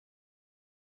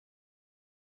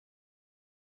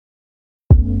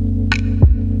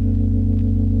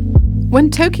When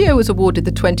Tokyo was awarded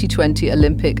the 2020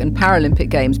 Olympic and Paralympic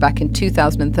Games back in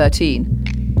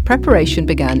 2013, preparation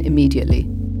began immediately.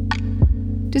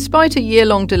 Despite a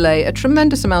year-long delay, a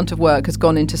tremendous amount of work has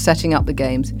gone into setting up the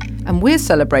Games, and we're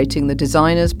celebrating the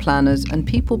designers, planners, and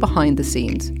people behind the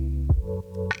scenes.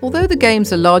 Although the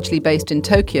Games are largely based in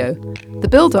Tokyo, the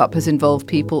build-up has involved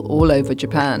people all over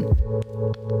Japan.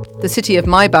 The city of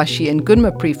Maebashi in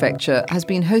Gunma Prefecture has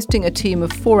been hosting a team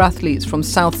of 4 athletes from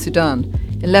South Sudan,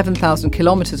 11,000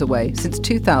 kilometres away, since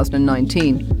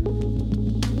 2019.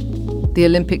 The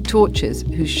Olympic torches,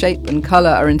 whose shape and colour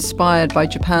are inspired by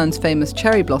Japan's famous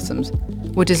cherry blossoms,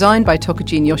 were designed by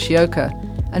Tokujin Yoshioka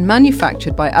and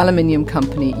manufactured by aluminium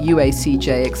company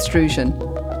UACJ Extrusion.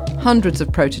 Hundreds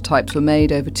of prototypes were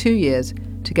made over 2 years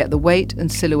to get the weight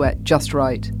and silhouette just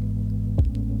right.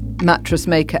 Mattress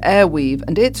maker Airweave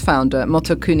and its founder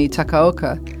Motokuni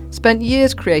Takaoka spent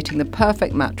years creating the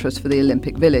perfect mattress for the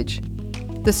Olympic Village.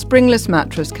 The springless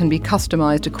mattress can be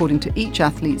customised according to each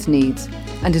athlete's needs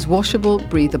and is washable,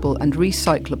 breathable and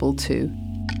recyclable too.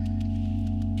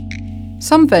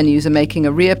 Some venues are making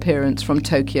a reappearance from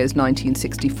Tokyo's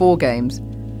 1964 Games,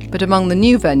 but among the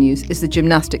new venues is the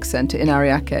Gymnastics Centre in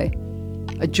Ariake.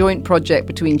 A joint project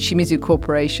between Shimizu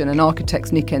Corporation and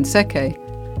architects Nikken Seke,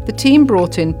 the team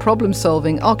brought in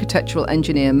problem-solving architectural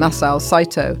engineer Masao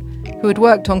Saito, who had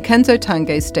worked on Kenzo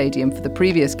Tange's stadium for the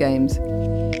previous Games.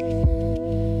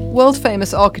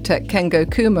 World-famous architect Kengo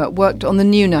Kuma worked on the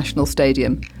new National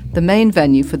Stadium, the main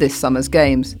venue for this summer's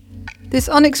Games. This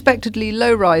unexpectedly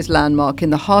low-rise landmark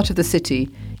in the heart of the city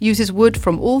uses wood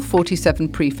from all 47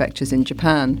 prefectures in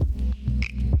Japan.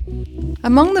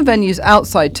 Among the venues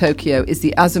outside Tokyo is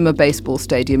the Azuma Baseball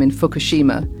Stadium in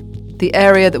Fukushima, the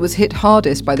area that was hit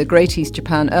hardest by the Great East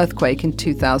Japan earthquake in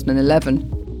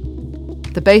 2011.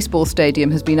 The baseball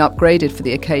stadium has been upgraded for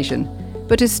the occasion,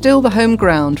 but is still the home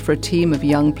ground for a team of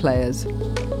young players.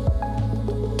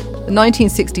 The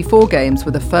 1964 Games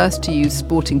were the first to use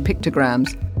sporting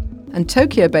pictograms, and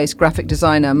Tokyo-based graphic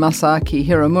designer Masaaki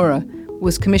Hiromura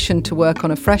was commissioned to work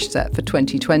on a fresh set for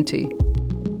 2020.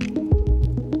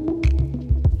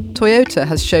 Toyota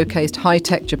has showcased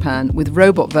high-tech Japan with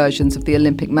robot versions of the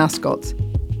Olympic mascots.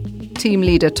 Team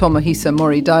leader Tomohisa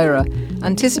Moridaira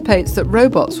anticipates that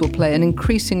robots will play an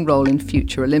increasing role in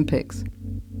future Olympics.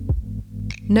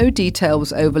 No detail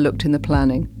was overlooked in the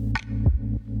planning.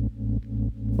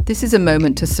 This is a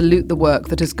moment to salute the work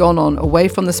that has gone on away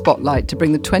from the spotlight to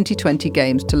bring the 2020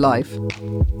 Games to life.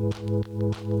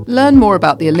 Learn more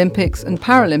about the Olympics and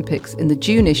Paralympics in the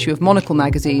June issue of Monocle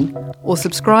magazine, or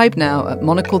subscribe now at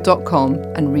monocle.com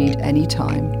and read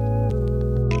anytime.